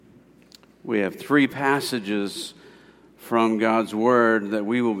We have three passages from God's Word that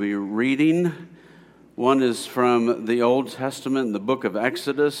we will be reading. One is from the Old Testament in the book of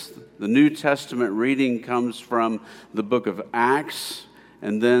Exodus. The New Testament reading comes from the book of Acts.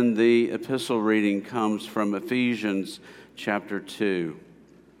 And then the epistle reading comes from Ephesians chapter 2.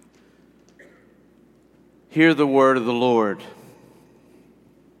 Hear the word of the Lord.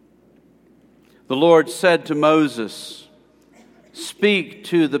 The Lord said to Moses, "Speak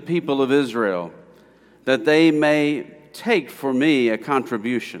to the people of Israel, that they may take for me a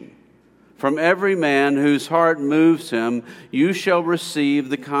contribution. From every man whose heart moves him, you shall receive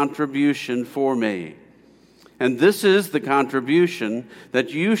the contribution for me. And this is the contribution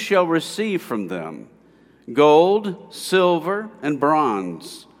that you shall receive from them: gold, silver, and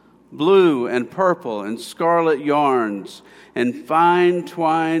bronze, blue and purple and scarlet yarns, and fine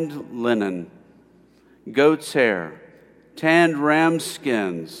twined linen, goat's hair, tanned ram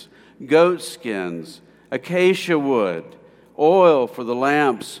skins, goat skins, acacia wood, oil for the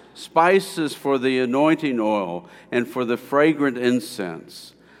lamps, spices for the anointing oil and for the fragrant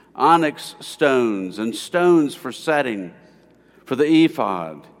incense, onyx stones and stones for setting, for the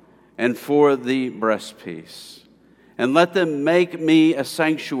ephod and for the breastpiece. And let them make me a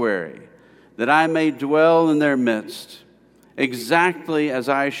sanctuary, that I may dwell in their midst, exactly as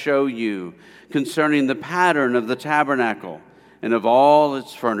I show you concerning the pattern of the tabernacle and of all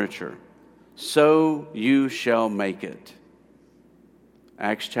its furniture. So you shall make it."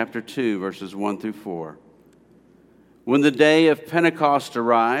 Acts chapter 2, verses 1 through 4. When the day of Pentecost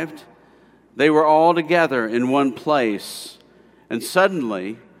arrived, they were all together in one place, and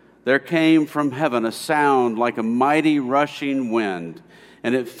suddenly there came from heaven a sound like a mighty rushing wind,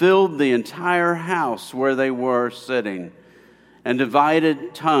 and it filled the entire house where they were sitting. And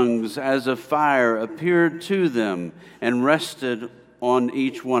divided tongues as of fire appeared to them and rested on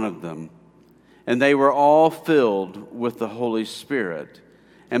each one of them. And they were all filled with the Holy Spirit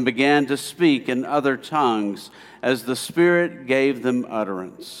and began to speak in other tongues as the Spirit gave them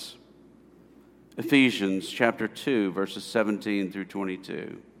utterance. Ephesians chapter 2, verses 17 through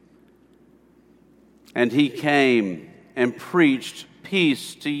 22. And he came and preached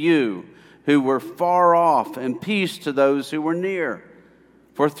peace to you who were far off, and peace to those who were near.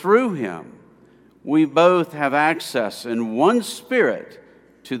 For through him we both have access in one Spirit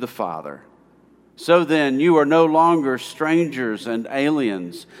to the Father. So then you are no longer strangers and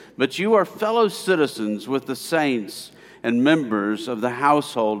aliens, but you are fellow citizens with the saints and members of the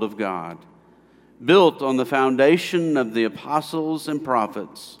household of God, built on the foundation of the apostles and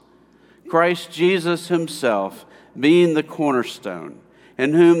prophets, Christ Jesus himself being the cornerstone,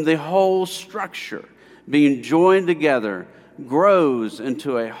 in whom the whole structure, being joined together, grows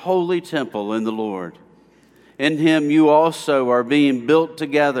into a holy temple in the Lord. In him you also are being built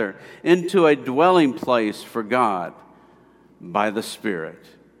together into a dwelling place for God by the Spirit.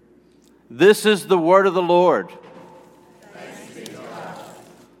 This is the word of the Lord. Thanks be to God.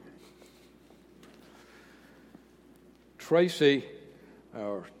 Tracy,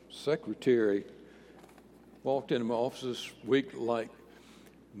 our secretary, walked into my office this week like,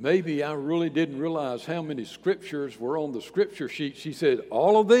 maybe I really didn't realize how many scriptures were on the scripture sheet. She said,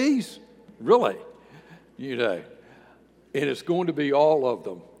 "All of these? Really?" You know, and it's going to be all of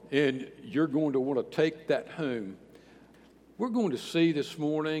them. And you're going to want to take that home. We're going to see this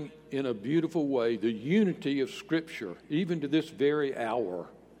morning in a beautiful way the unity of Scripture, even to this very hour.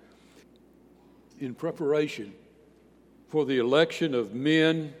 In preparation for the election of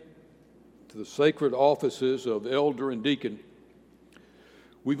men to the sacred offices of elder and deacon,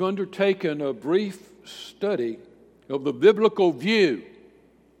 we've undertaken a brief study of the biblical view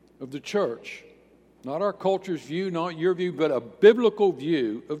of the church. Not our culture's view, not your view, but a biblical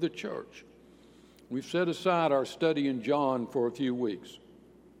view of the church. We've set aside our study in John for a few weeks.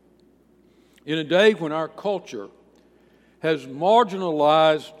 In a day when our culture has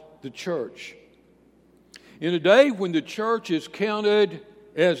marginalized the church, in a day when the church is counted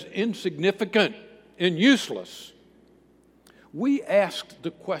as insignificant and useless, we asked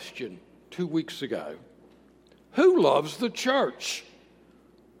the question 2 weeks ago, who loves the church?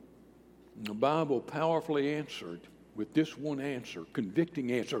 The Bible powerfully answered with this one answer,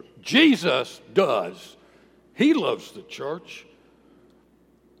 convicting answer: Jesus does. He loves the church.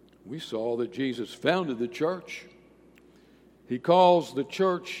 We saw that Jesus founded the church. He calls the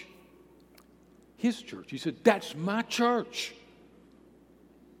church his church. He said, "That's my church."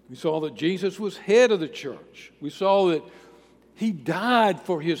 We saw that Jesus was head of the church. We saw that he died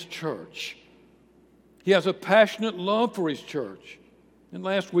for his church. He has a passionate love for his church. And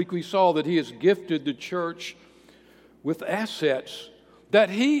last week we saw that he has gifted the church with assets that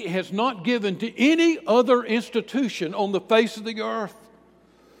He has not given to any other institution on the face of the earth.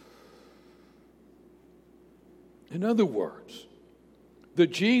 In other words, the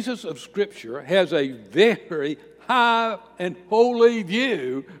Jesus of Scripture has a very high and holy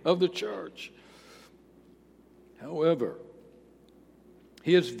view of the church. However,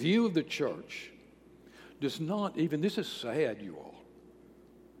 His view of the church does not even, this is sad, you all,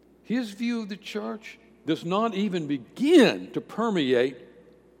 His view of the church does not even begin to permeate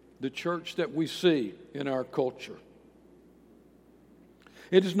the church that we see in our culture.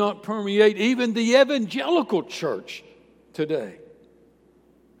 It does not permeate even the evangelical church today.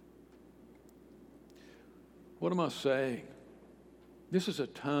 What am I saying? This is a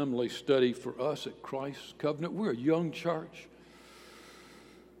timely study for us at Christ's Covenant. We're a young church.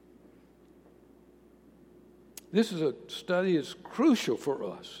 This is a study that's crucial for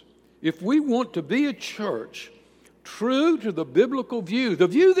us. If we want to be a church true to the biblical view, the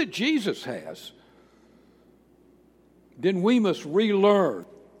view that Jesus has, then we must relearn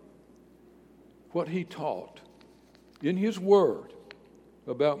what He taught in His Word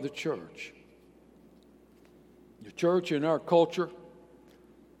about the church. The church in our culture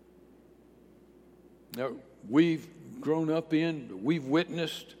that we've grown up in, we've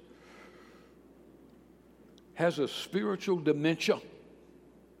witnessed, has a spiritual dementia.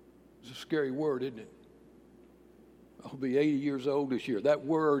 It's a scary word, isn't it? I'll be 80 years old this year. That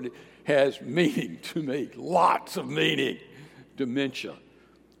word has meaning to me, lots of meaning. Dementia.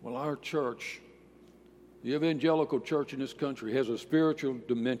 Well, our church, the evangelical church in this country, has a spiritual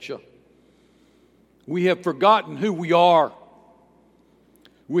dementia. We have forgotten who we are.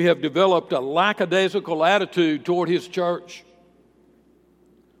 We have developed a lackadaisical attitude toward His church.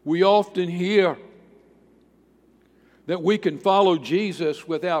 We often hear that we can follow Jesus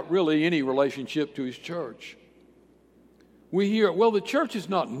without really any relationship to His church. We hear, well, the church is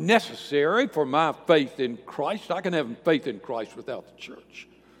not necessary for my faith in Christ. I can have faith in Christ without the church.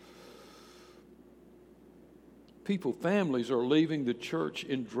 Families are leaving the church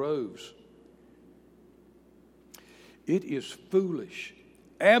in droves. It is foolish,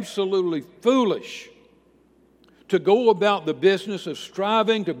 absolutely foolish, to go about the business of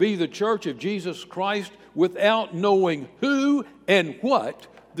striving to be the church of Jesus Christ without knowing who and what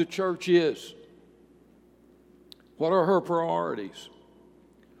the church is. What are her priorities?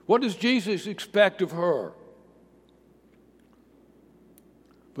 What does Jesus expect of her?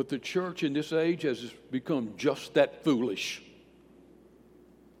 But the church in this age has become just that foolish.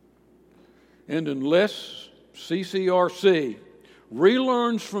 And unless CCRC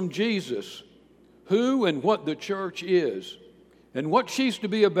relearns from Jesus who and what the church is and what she's to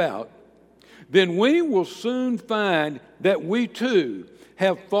be about, then we will soon find that we too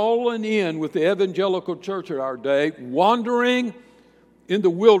have fallen in with the evangelical church of our day, wandering in the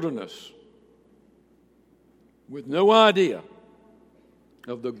wilderness with no idea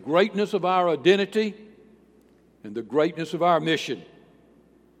of the greatness of our identity and the greatness of our mission.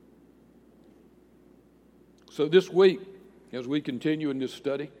 So this week, as we continue in this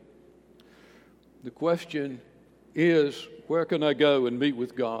study, the question is, where can I go and meet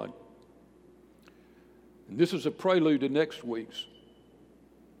with God? And this is a prelude to next week's.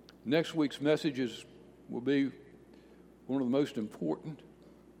 Next week's messages will be one of the most important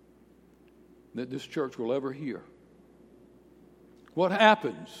that this church will ever hear. What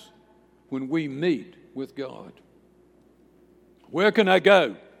happens when we meet with God? Where can I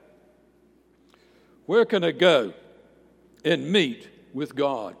go? Where can I go and meet with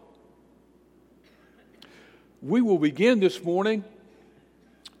God? We will begin this morning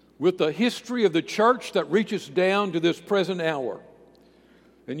with the history of the church that reaches down to this present hour.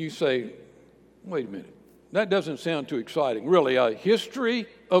 And you say, wait a minute, that doesn't sound too exciting. Really, a history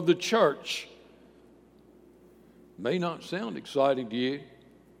of the church may not sound exciting to you,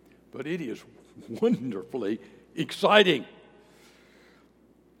 but it is wonderfully exciting.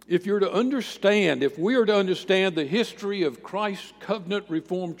 If we are to understand the history of Christ's Covenant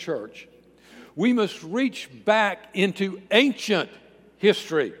Reformed Church, we must reach back into ancient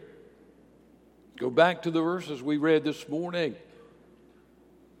history. Go back to the verses we read this morning.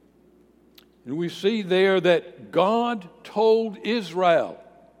 And we see there that God told Israel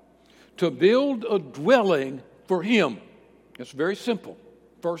to build a dwelling for Him. That's very simple.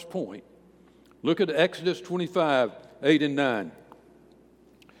 First point. Look at Exodus 25, 8 and 9.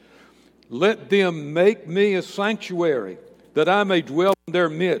 Let them make me a sanctuary, that I may dwell in their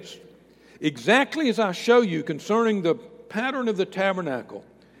midst, exactly as I show you concerning the pattern of the tabernacle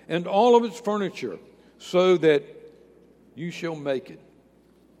and all of its furniture, so that you shall make it.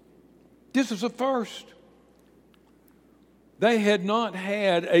 This is a first. They had not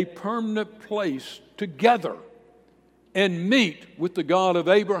had a permanent place together and meet with the God of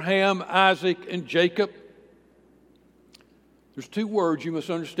Abraham, Isaac, and Jacob. There's two words you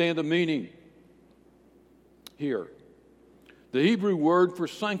must understand the meaning here. The Hebrew word for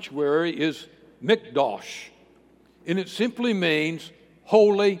sanctuary is mikdash, and it simply means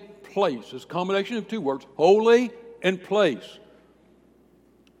holy place. It's a combination of two words, holy and place.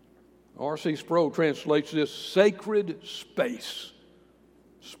 R.C. Sproul translates this sacred space,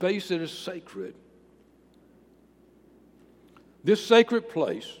 space that is sacred. This sacred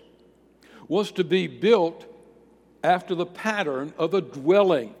place was to be built after the pattern of a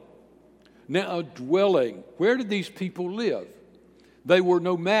dwelling. Now, a dwelling, where did these people live? They were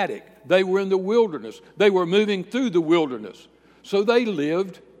nomadic. They were in the wilderness. They were moving through the wilderness. So they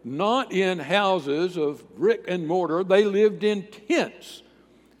lived not in houses of brick and mortar. They lived in tents.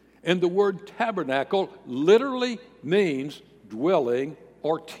 And the word tabernacle literally means dwelling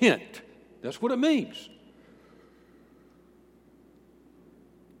or tent. That's what it means.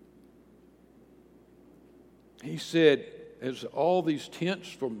 He said, as all these tents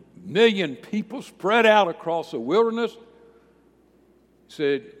from a million people spread out across the wilderness, he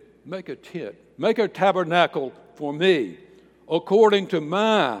said, make a tent, make a tabernacle for me according to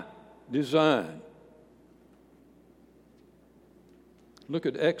my design. Look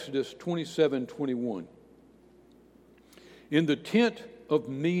at Exodus 27:21. In the tent of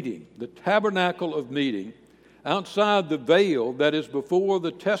meeting, the tabernacle of meeting, outside the veil that is before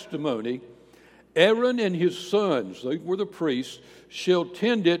the testimony, Aaron and his sons, they were the priests, shall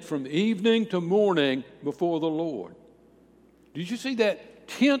tend it from evening to morning before the Lord. Did you see that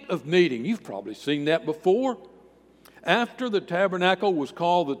tent of meeting? You've probably seen that before. After the tabernacle was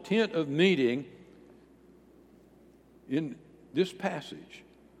called the tent of meeting, in this passage,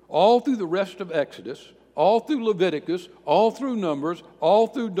 all through the rest of Exodus, all through Leviticus, all through Numbers, all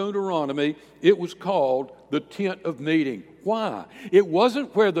through Deuteronomy, it was called the tent of meeting. Why? It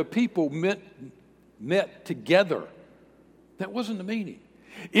wasn't where the people met together. That wasn't the meaning.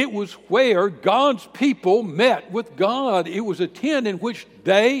 It was where God's people met with God. It was a tent in which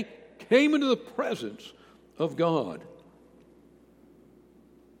they came into the presence of God.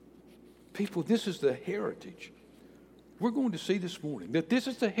 People, this is the heritage. We're going to see this morning that this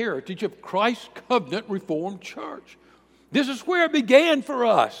is the heritage of Christ's Covenant Reformed Church. This is where it began for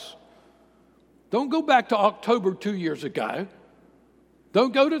us. Don't go back to October 2 years ago.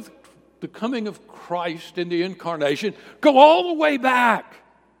 Don't go to the coming of Christ in the incarnation. Go all the way back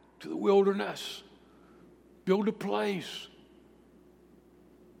to the wilderness. Build a place.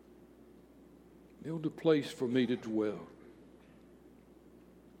 Build a place for me to dwell.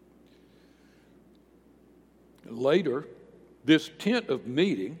 Later, this tent of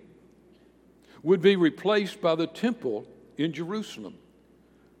meeting would be replaced by the temple in Jerusalem.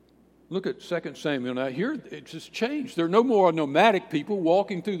 Look at 2 Samuel. Now here it's just changed. There are no more nomadic people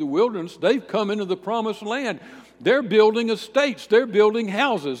walking through the wilderness. They've come into the promised land. They're building estates. They're building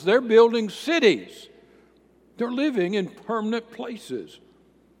houses. They're building cities. They're living in permanent places.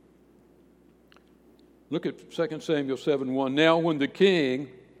 Look at 2 Samuel 7:1. Now when the king,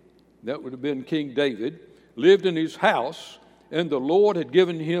 that would have been King David, lived in his house, and the Lord had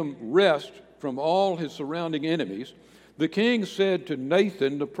given him rest from all his surrounding enemies, the king said to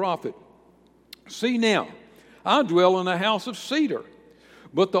Nathan the prophet, "See now, I dwell in a house of cedar,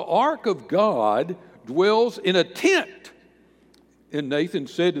 but the ark of God dwells in a tent." And Nathan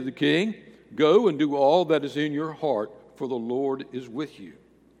said to the king, "Go and do all that is in your heart, for the Lord is with you."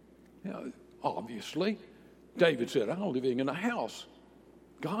 Now, obviously, David said, "I'm living in a house.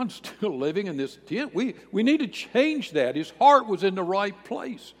 God's still living in this tent. We need to change that." His heart was in the right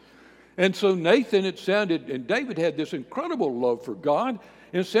place. And so Nathan, it sounded, and David had this incredible love for God,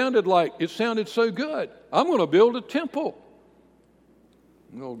 and it sounded so good. I'm going to build a temple.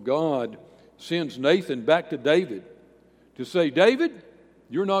 God sends Nathan back to David to say, "David,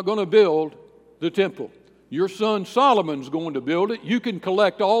 you're not going to build the temple. Your son Solomon's going to build it. You can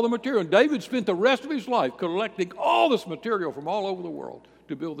collect all the material." And David spent the rest of his life collecting all this material from all over the world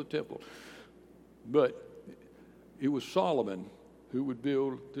to build the temple. But it was Solomon who would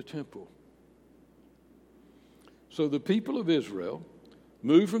build the temple. So the people of Israel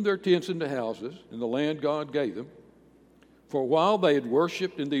moved from their tents into houses in the land God gave them. For a while they had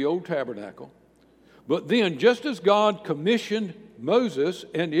worshiped in the old tabernacle. But then, just as God commissioned Moses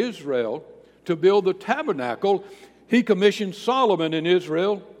and Israel to build the tabernacle, he commissioned Solomon and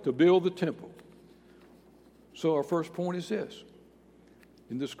Israel to build the temple. So our first point is this.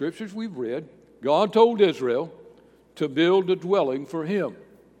 In the scriptures we've read, God told Israel to build a dwelling for him.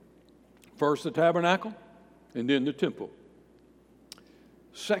 First the tabernacle, and then the temple.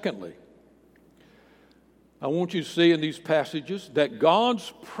 Secondly, I want you to see in these passages that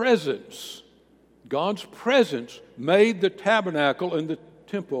God's presence made the tabernacle and the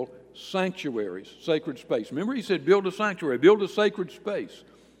temple sanctuaries, sacred space. Remember, he said, build a sanctuary, build a sacred space.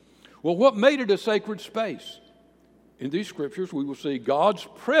 Well, what made it a sacred space? In these scriptures, we will see God's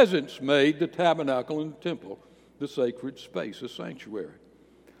presence made the tabernacle and the temple the sacred space, a sanctuary.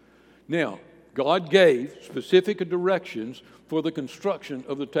 Now, God gave specific directions for the construction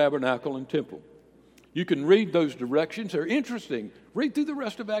of the tabernacle and temple. You can read those directions. They're interesting. Read through the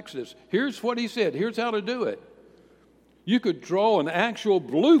rest of Exodus. Here's what he said. Here's how to do it. You could draw an actual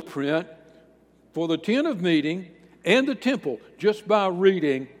blueprint for the tent of meeting and the temple just by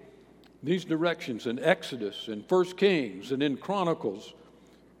reading these directions in Exodus and 1 Kings and in Chronicles.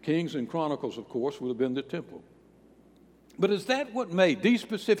 Kings and Chronicles, of course, would have been the temple. But is that what made these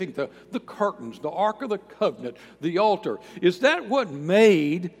specific, the curtains, the Ark of the Covenant, the altar, is that what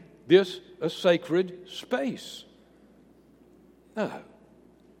made this a sacred space? No.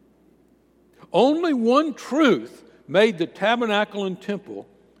 Only one truth made the tabernacle and temple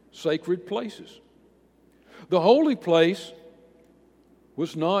sacred places. The holy place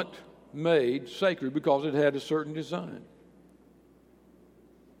was not made sacred because it had a certain design.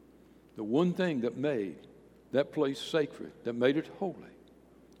 The one thing that made that place sacred, that made it holy,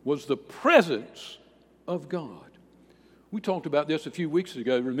 was the presence of God. We talked about this a few weeks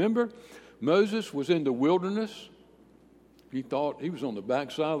ago. Remember, Moses was in the wilderness. He thought he was on the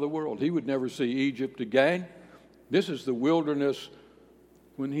backside of the world. He would never see Egypt again. This is the wilderness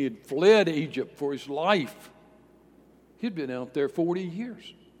when he had fled Egypt for his life. He'd been out there 40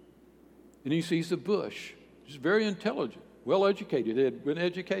 years. And he sees a bush. He's very intelligent, well-educated. He had been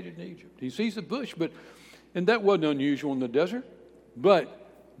educated in Egypt. He sees a bush, and that wasn't unusual in the desert.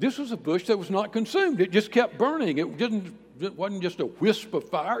 But this was a bush that was not consumed. It just kept burning. It wasn't just a wisp of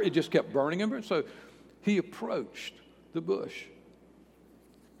fire. It just kept burning him. So he approached the bush.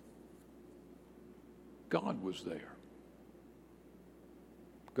 God was there.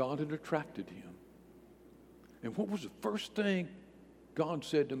 God had attracted him. And what was the first thing God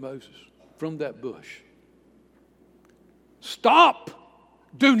said to Moses from that bush? Stop!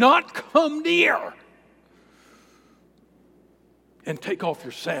 Do not come near! And take off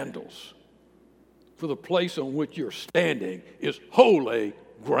your sandals, for the place on which you're standing is holy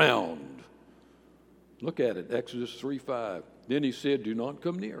ground. Look at it, Exodus 3:5. Then he said, do not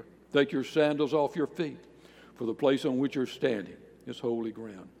come near. Take your sandals off your feet, for the place on which you're standing is holy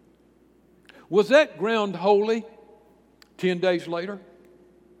ground. Was that ground holy 10 days later?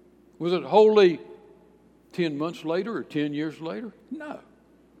 Was it holy 10 months later or 10 years later? No.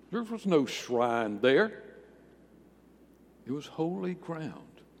 There was no shrine there. It was holy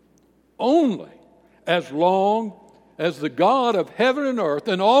ground. Only as long as the God of heaven and earth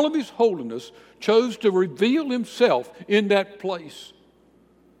and all of his holiness chose to reveal himself in that place.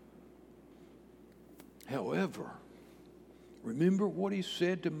 However, remember what he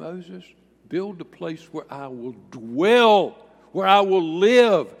said to Moses? Build a place where I will dwell, where I will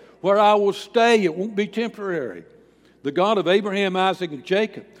live, where I will stay. It won't be temporary. The God of Abraham, Isaac, and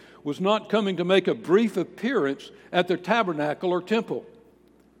Jacob was not coming to make a brief appearance at the tabernacle or temple.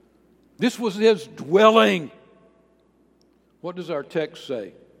 This was his dwelling. What does our text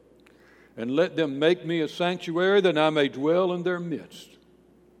say? And let them make me a sanctuary that I may dwell in their midst.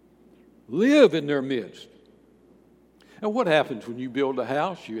 Live in their midst. And what happens when you build a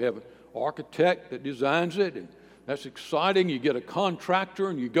house? You have an architect that designs it, and that's exciting. You get a contractor,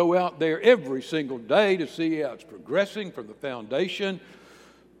 and you go out there every single day to see how it's progressing from the foundation.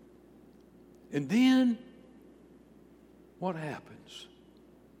 And then, what happens?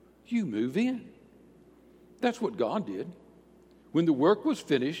 You move in. That's what God did. When the work was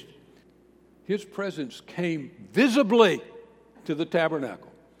finished, his presence came visibly to the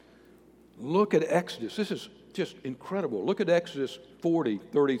tabernacle. Look at Exodus. This is just incredible. Look at Exodus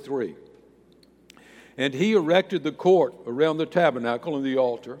 40:33. And he erected the court around the tabernacle and the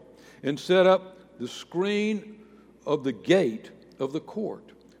altar and set up the screen of the gate of the court.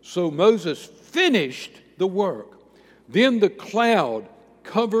 So Moses finished the work. Then the cloud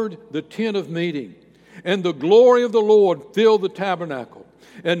covered the tent of meeting, and the glory of the Lord filled the tabernacle.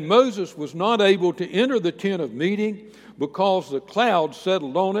 And Moses was not able to enter the tent of meeting because the cloud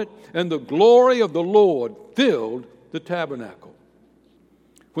settled on it, and the glory of the Lord filled the tabernacle.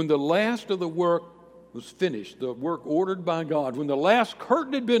 When the last of the work was finished, the work ordered by God, when the last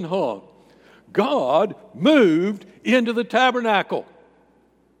curtain had been hung, God moved into the tabernacle.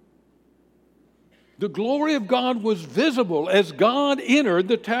 The glory of God was visible as God entered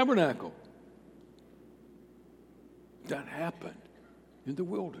the tabernacle. That happened in the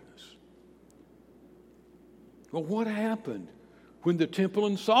wilderness. Well, what happened when the temple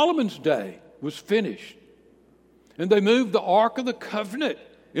in Solomon's day was finished and they moved the Ark of the Covenant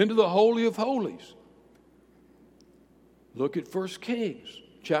into the Holy of Holies? Look at 1 Kings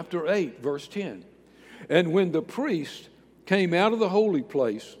chapter 8, verse 10. And when the priest came out of the holy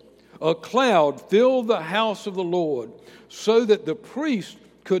place, a cloud filled the house of the Lord, so that the priest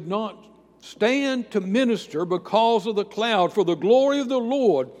could not stand to minister because of the cloud, for the glory of the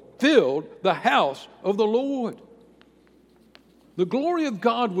Lord filled the house of the Lord. The glory of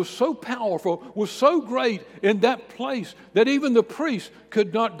God was so powerful, was so great in that place, that even the priests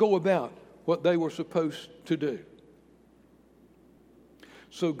could not go about what they were supposed to do.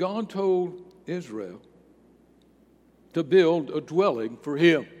 So God told Israel to build a dwelling for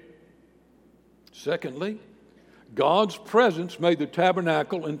Him. Secondly, God's presence made the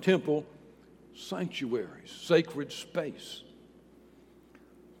tabernacle and temple sanctuaries, sacred space.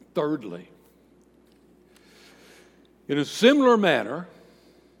 Thirdly, in a similar manner,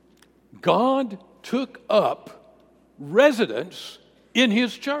 God took up residence in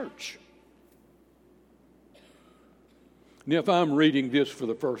His church. Now, if I'm reading this for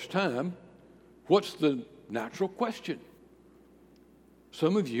the first time, what's the natural question?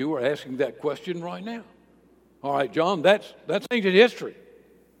 Some of you are asking that question right now. All right, John, that's ancient history.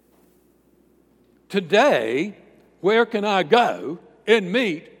 Today, where can I go and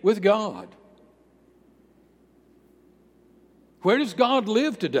meet with God? Where does God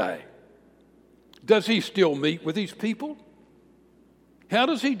live today? Does He still meet with His people? How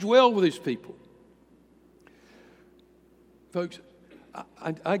does He dwell with His people? Folks,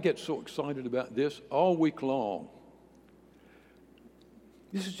 I get so excited about this all week long.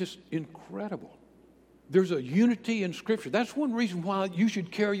 This is just incredible. There's a unity in Scripture. That's one reason why you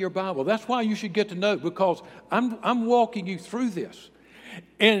should carry your Bible. That's why you should get to know, because I'm walking you through this.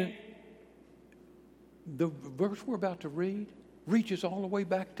 And the verse we're about to read reaches all the way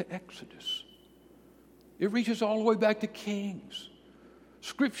back to Exodus. It reaches all the way back to Kings.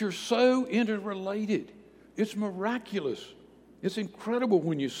 Scripture's so interrelated. It's miraculous. It's incredible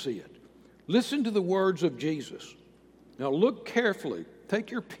when you see it. Listen to the words of Jesus. Now look carefully.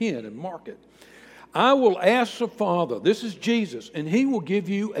 Take your pen and mark it. I will ask the Father, this is Jesus, and He will give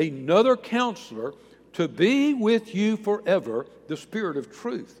you another counselor to be with you forever, the Spirit of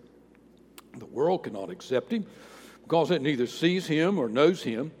truth. The world cannot accept Him because it neither sees Him or knows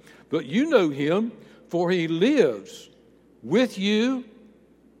Him, but you know Him, for He lives with you.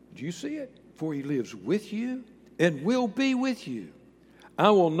 Do you see it? For He lives with you and will be with you. I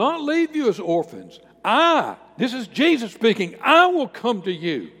will not leave you as orphans. This is Jesus speaking, I will come to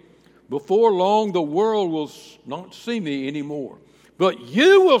you. Before long, the world will not see me anymore. But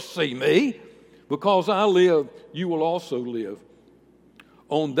you will see me. Because I live, you will also live.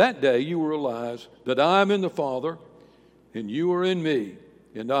 On that day, you will realize that I am in the Father, and you are in me,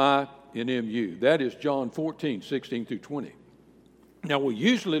 and I in you. That is John 14, 16 through 20. Now, we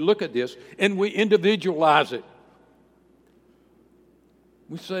usually look at this, and we individualize it.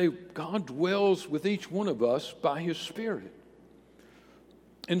 We say God dwells with each one of us by His Spirit.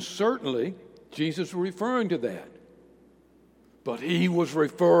 And certainly, Jesus was referring to that. But He was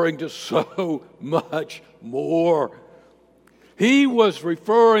referring to so much more. He was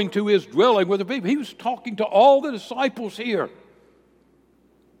referring to His dwelling with the people. He was talking to all the disciples here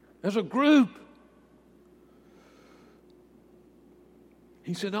as a group.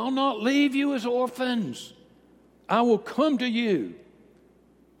 He said, I'll not leave you as orphans. I will come to you.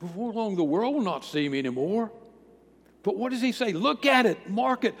 Before long, the world will not see me anymore. But what does He say? Look at it,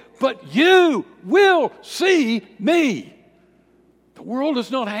 mark it. But you will see me. The world does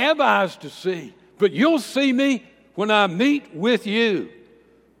not have eyes to see, but you'll see me when I meet with you.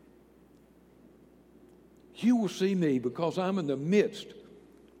 You will see me because I'm in the midst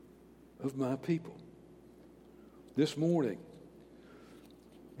of my people. This morning,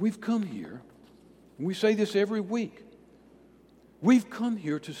 we've come here, and we say this every week. We've come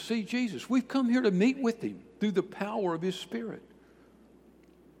here to see Jesus. We've come here to meet with Him through the power of His Spirit.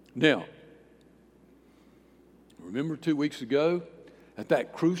 Now, remember 2 weeks ago, at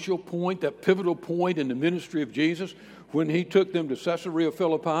that crucial point, that pivotal point in the ministry of Jesus, when He took them to Caesarea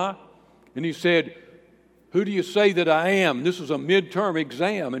Philippi, and He said, who do you say that I am? And this was a midterm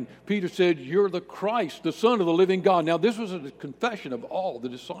exam, and Peter said, you're the Christ, the Son of the living God. Now, this was a confession of all the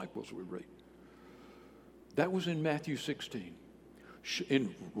disciples we read. That was in Matthew 16.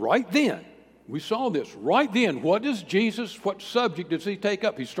 And right then, we saw this. Right then, what subject does He take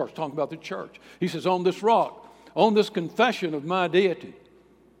up? He starts talking about the church. He says, on this rock, on this confession of my deity,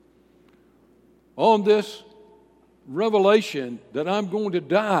 on this revelation that I'm going to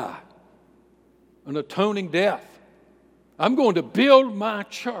die an atoning death. I'm going to build my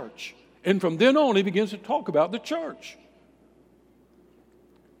church. And from then on, he begins to talk about the church.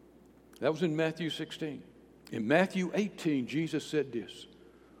 That was in Matthew 16. In Matthew 18, Jesus said this.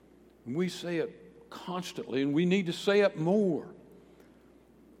 And we say it constantly, and we need to say it more.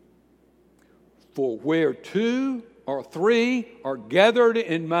 For where 2 or 3 are gathered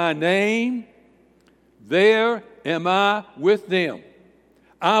in my name, there am I with them.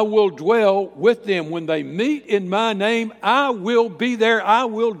 I will dwell with them. When they meet in my name, I will be there. I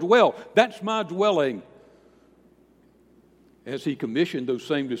will dwell. That's my dwelling. As he commissioned those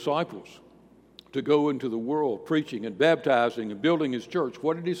same disciples to go into the world preaching and baptizing and building his church,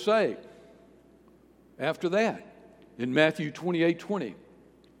 what did he say after that? In Matthew 28:20,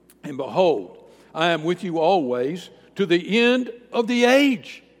 and behold, I am with you always to the end of the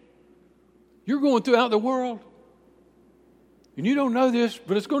age. You're going throughout the world. And you don't know this,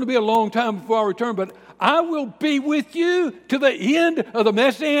 but it's going to be a long time before I return. But I will be with you to the end of the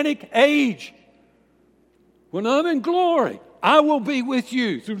Messianic age. When I'm in glory, I will be with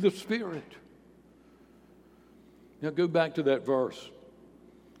you through the Spirit. Now go back to that verse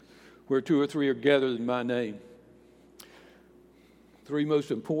where 2 or 3 are gathered in my name. 3 most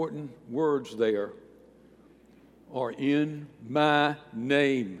important words there are in my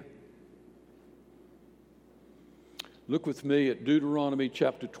name. Look with me at Deuteronomy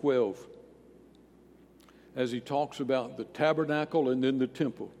chapter 12 as he talks about the tabernacle and then the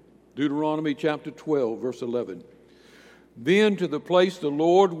temple. Deuteronomy chapter 12, verse 11. Then to the place the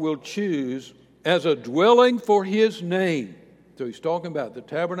Lord will choose as a dwelling for his name. So he's talking about the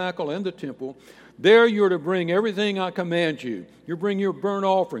tabernacle and the temple. There you're to bring everything I command you. You bring your burnt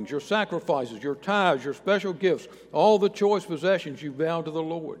offerings, your sacrifices, your tithes, your special gifts, all the choice possessions you vow to the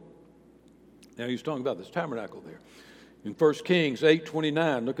Lord. Now he's talking about this tabernacle there. In 1 Kings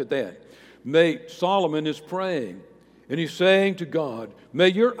 8:29, look at that. Solomon is praying, and he's saying to God, may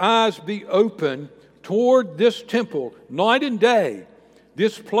your eyes be open toward this temple night and day,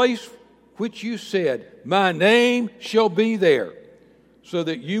 this place which you said, my name shall be there, so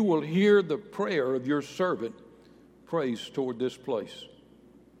that you will hear the prayer of your servant prays toward this place.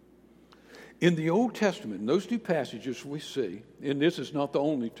 In the Old Testament, in those 2 passages we see, and this is not the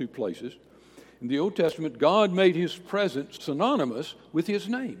only 2 places, in the Old Testament, God made his presence synonymous with his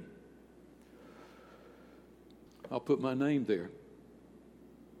name. I'll put my name there.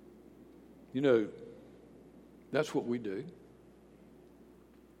 You know, that's what we do.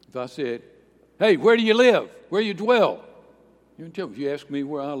 If I said, hey, where do you live? Where do you dwell? You can tell me. If you ask me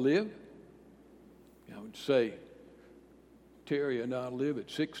where I live, I would say, Terry and I live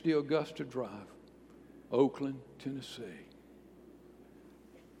at 60 Augusta Drive, Oakland, Tennessee.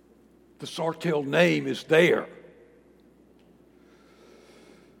 The Sartell name is there.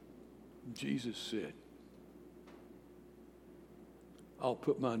 Jesus said, I'll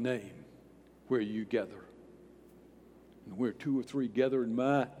put my name where you gather. And where 2 or 3 gather in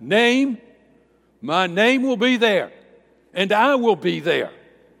my name will be there. And I will be there.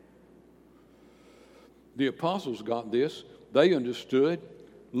 The apostles got this. They understood.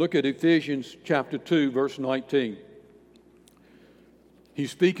 Look at Ephesians chapter 2, verse 19. He's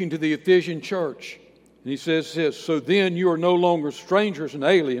speaking to the Ephesian church. And he says this, so then you are no longer strangers and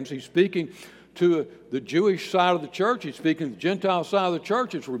aliens. He's speaking to the Jewish side of the church. He's speaking to the Gentile side of the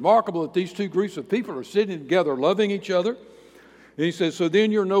church. It's remarkable that these 2 groups of people are sitting together loving each other. And he says, so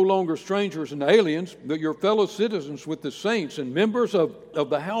then you're no longer strangers and aliens, but you're fellow citizens with the saints and members of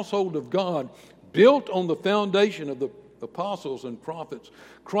the household of God, built on the foundation of the apostles and prophets,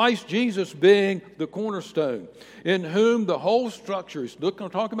 Christ Jesus being the cornerstone, in whom the whole structure is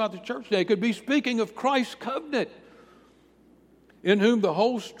talking about the church today. It could be speaking of Christ's covenant, in whom the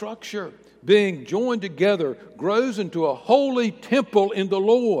whole structure being joined together grows into a holy temple in the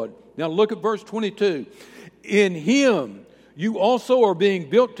Lord. Now look at verse 22. In him you also are being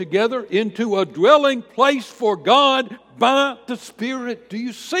built together into a dwelling place for God by the Spirit. Do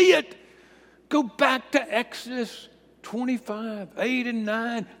you see it? Go back to Exodus 25, 8 and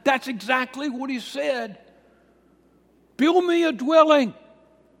 9. That's exactly what he said. Build me a dwelling.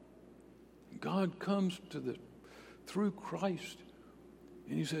 God comes through Christ,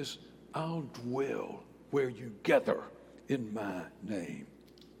 and he says, I'll dwell where you gather in my name.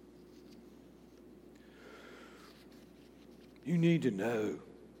 You need to know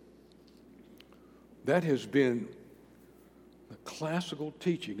that has been the classical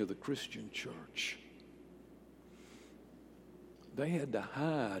teaching of the Christian church. They had to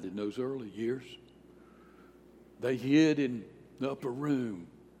hide in those early years. They hid in the upper room.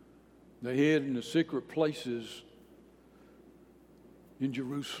 They hid in the secret places in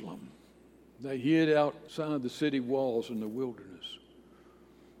Jerusalem. They hid outside the city walls in the wilderness.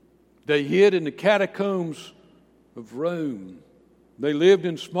 They hid in the catacombs of Rome. They lived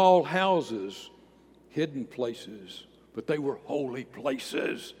in small houses, hidden places, but they were holy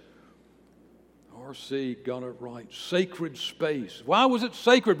places. R.C. got it right. Sacred space. Why was it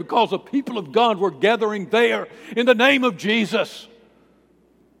sacred? Because the people of God were gathering there in the name of Jesus.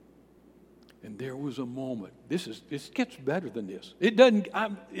 And there was a moment. It gets better than this.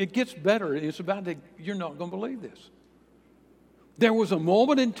 It gets better. It's about to, you're not going to believe this. There was a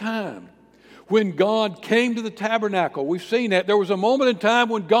moment in time when God came to the tabernacle. We've seen that. There was a moment in time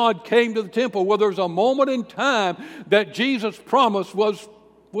when God came to the temple. Well, there's a moment in time that Jesus' promise was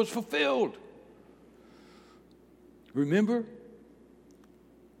fulfilled. Remember?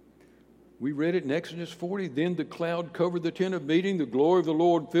 We read it in Exodus 40. Then the cloud covered the tent of meeting. The glory of the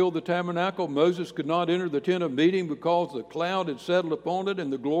Lord filled the tabernacle. Moses could not enter the tent of meeting because the cloud had settled upon it,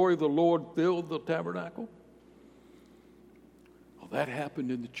 and the glory of the Lord filled the tabernacle. Well, that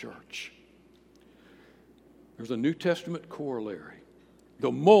happened in the church. There's a New Testament corollary.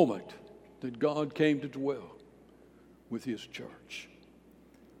 The moment that God came to dwell with His church.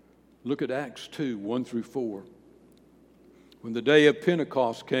 Look at Acts 2, 1 through 4. When the day of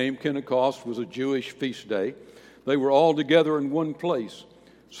Pentecost came, Pentecost was a Jewish feast day. They were all together in one place.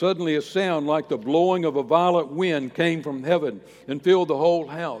 Suddenly a sound like the blowing of a violent wind came from heaven and filled the whole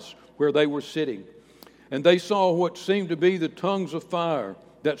house where they were sitting. And they saw what seemed to be the tongues of fire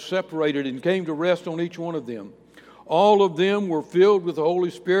that separated and came to rest on each one of them. All of them were filled with the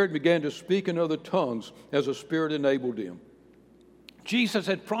Holy Spirit and began to speak in other tongues as the Spirit enabled them. Jesus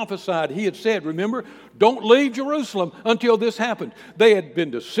had prophesied. He had said, remember, don't leave Jerusalem until this happened. They had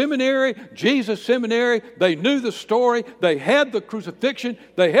been to seminary, Jesus seminary. They knew the story. They had the crucifixion.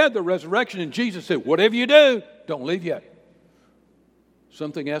 They had the resurrection. And Jesus said, whatever you do, don't leave yet.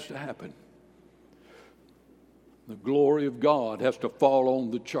 Something has to happen. The glory of God has to fall on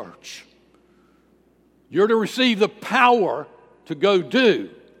the church. You're to receive the power to go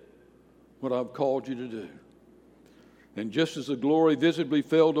do what I've called you to do. And just as the glory visibly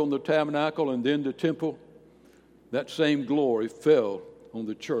fell on the tabernacle and then the temple, that same glory fell on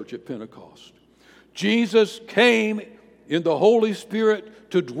the church at Pentecost. Jesus came in the Holy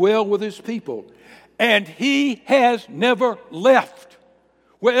Spirit to dwell with His people, and He has never left.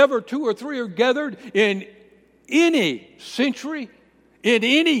 Wherever two or three are gathered in any century, in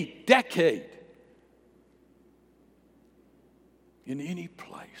any decade, in any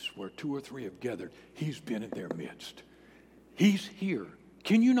place where two or three have gathered, He's been in their midst. He's here.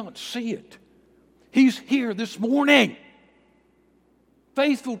 Can you not see it? He's here this morning.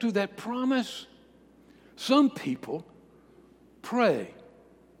 Faithful to that promise. Some people pray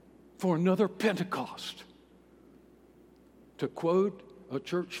for another Pentecost. To quote a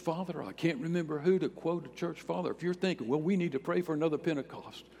church father, I can't remember who, to quote a church father. If you're thinking, well, we need to pray for another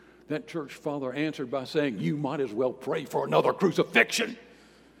Pentecost, that church father answered by saying, you might as well pray for another crucifixion.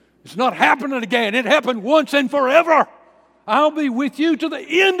 It's not happening again. It happened once and forever. I'll be with you to the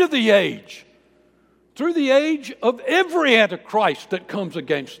end of the age, through the age of every antichrist that comes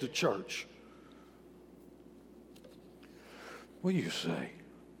against the church. What do you say?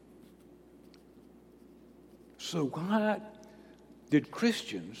 So why did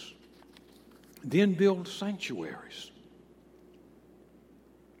Christians then build sanctuaries?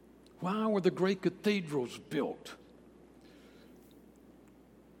 Why were the great cathedrals built?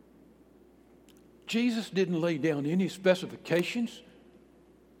 Jesus didn't lay down any specifications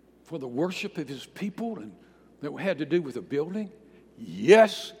for the worship of His people and that had to do with a building.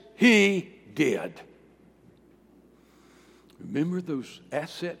 Yes, He did. Remember those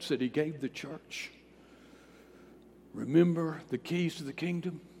assets that He gave the church? Remember the keys to the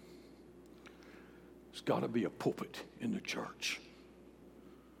kingdom? There's got to be a pulpit in the church.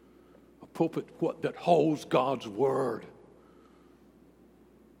 A pulpit that holds God's word.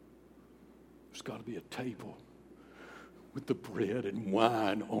 There's got to be a table with the bread and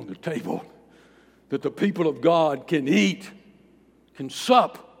wine on the table that the people of God can eat, can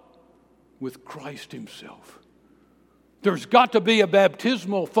sup with Christ Himself. There's got to be a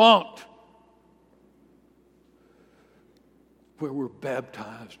baptismal font where we're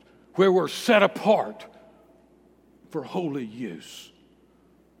baptized, where we're set apart for holy use.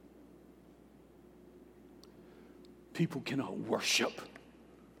 People cannot worship.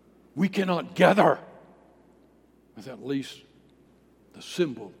 We cannot gather with at least the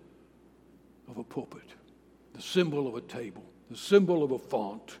symbol of a pulpit, the symbol of a table, the symbol of a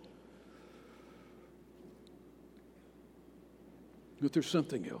font. But there's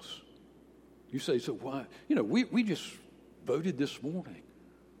something else. You say, so why? We just voted this morning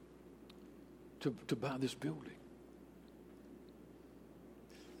to buy this building.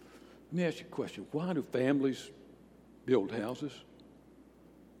 Let me ask you a question. Why do families build houses?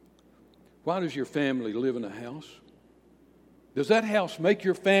 Why does your family live in a house? Does that house make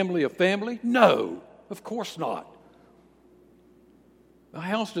your family a family? No, of course not. A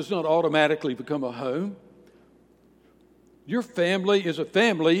house does not automatically become a home. Your family is a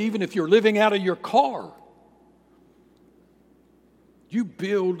family even if you're living out of your car. You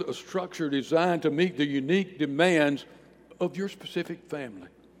build a structure designed to meet the unique demands of your specific family.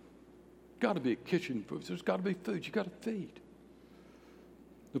 Got to be a kitchen. There's got to be food. You got to feed.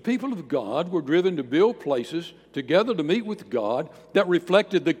 The people of God were driven to build places together to meet with God that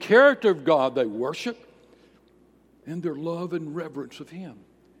reflected the character of God they worship and their love and reverence of Him.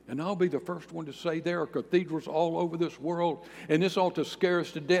 And I'll be the first one to say there are cathedrals all over this world, and this ought to scare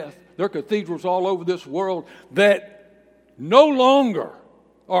us to death. There are cathedrals all over this world that no longer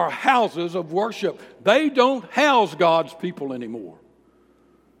are houses of worship. They don't house God's people anymore.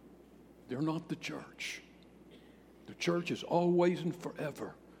 They're not the church. The church is always and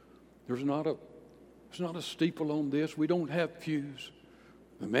forever. There's not a steeple on this. We don't have pews.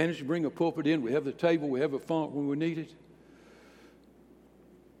 We managed to bring a pulpit in. We have the table. We have a font when we need it.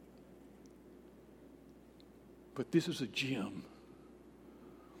 But this is a gem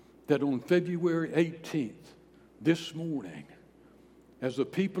that on February 18th, this morning, as the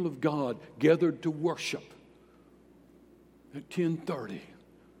people of God gathered to worship at 10:30,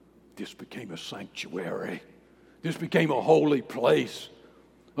 this became a sanctuary. This became a holy place,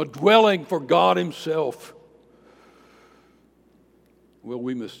 a dwelling for God Himself. Well,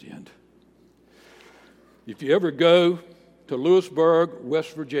 we must end. If you ever go to Lewisburg,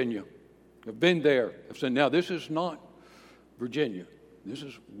 West Virginia, I've been there. I've said, now this is not Virginia. This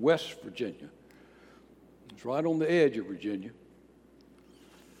is West Virginia. It's right on the edge of Virginia.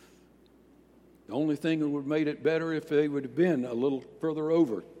 The only thing that would have made it better if they would have been a little further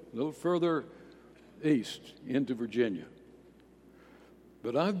over, a little further east into Virginia.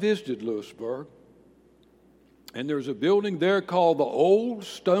 But I visited Lewisburg, and there's a building there called the Old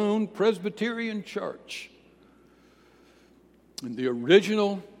Stone Presbyterian Church. And the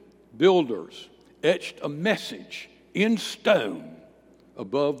original builders etched a message in stone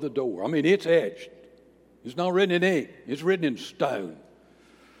above the door. I mean, it's etched. It's not written in ink. It's written in stone.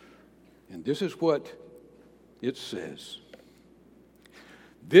 And this is what it says.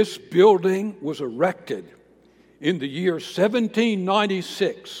 This building was erected in the year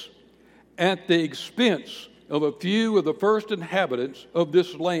 1796 at the expense of a few of the first inhabitants of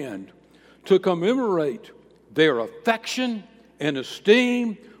this land to commemorate their affection and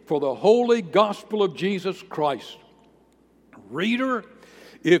esteem for the holy gospel of Jesus Christ. Reader,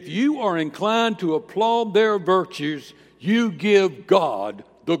 if you are inclined to applaud their virtues, you give God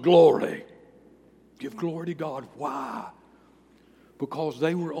the glory. Give glory to God. Why? Because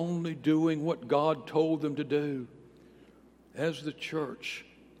they were only doing what God told them to do. As the church,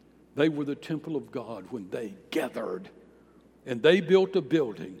 they were the temple of God when they gathered, and they built a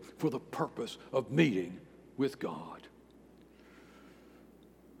building for the purpose of meeting with God.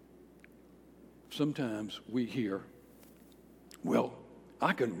 Sometimes we hear, well,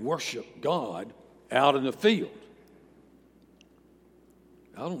 I can worship God out in the field.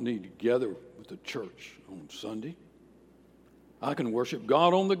 I don't need to gather with the church on Sunday. I can worship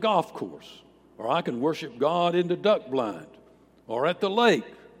God on the golf course, or I can worship God in the duck blind, or at the lake.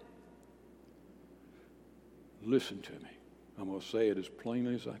 Listen to me. I'm going to say it as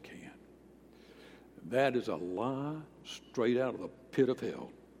plainly as I can. That is a lie straight out of the pit of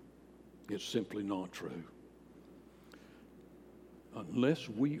hell. It's simply not true. Unless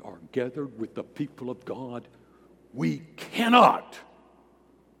we are gathered with the people of God, we cannot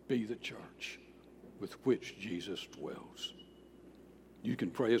be the church with which Jesus dwells. You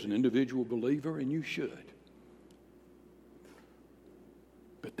can pray as an individual believer, and you should.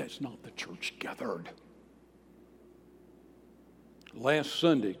 But that's not the church gathered. Last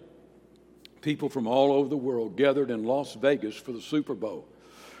Sunday, people from all over the world gathered in Las Vegas for the Super Bowl.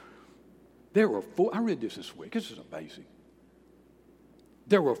 I read this week. This is amazing.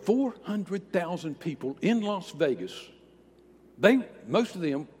 There were 400,000 people in Las Vegas. Most of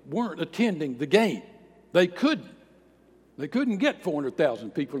them weren't attending the game. They couldn't get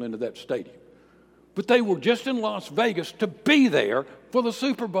 400,000 people into that stadium. But they were just in Las Vegas to be there for the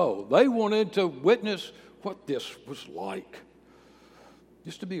Super Bowl. They wanted to witness what this was like,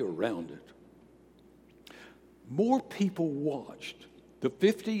 just to be around it. More people watched the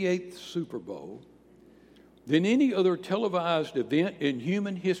 58th Super Bowl than any other televised event in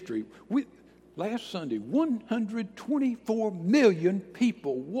human history. last Sunday, 124 million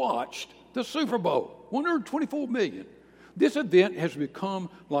people watched the Super Bowl. 124 million. This event has become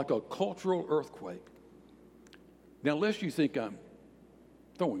like a cultural earthquake. Now, unless you think I'm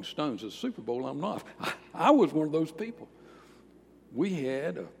throwing stones at the Super Bowl, I'm not. I was one of those people. We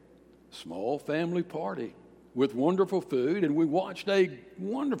had a small family party with wonderful food, and we watched a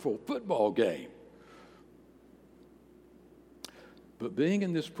wonderful football game. But being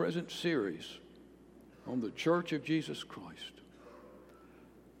in this present series on the Church of Jesus Christ,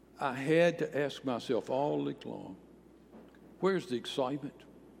 I had to ask myself all week long, where's the excitement?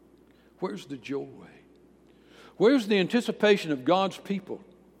 Where's the joy? Where's the anticipation of God's people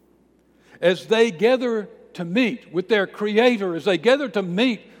as they gather to meet with their Creator, as they gather to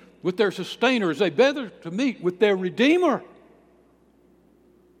meet with their Sustainer, as they gather to meet with their Redeemer?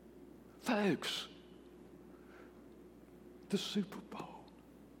 Folks, the Super Bowl,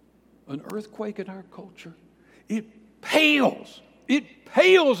 an earthquake in our culture, it pales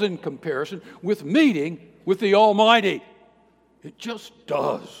in comparison with meeting with the Almighty. It just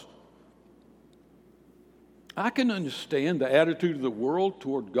does. I can understand the attitude of the world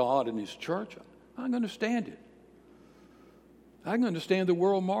toward God and His church. I can understand it. I can understand the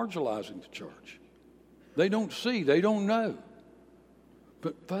world marginalizing the church. They don't see, they don't know.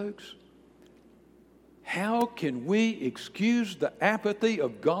 But folks, how can we excuse the apathy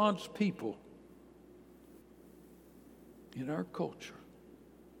of God's people in our culture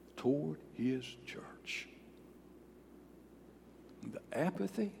toward His church? The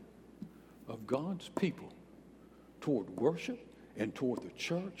apathy of God's people toward worship and toward the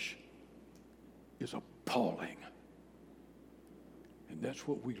church is appalling. And that's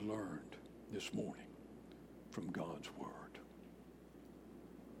what we learned this morning from God's Word.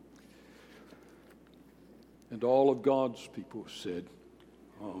 And all of God's people said,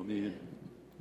 Amen.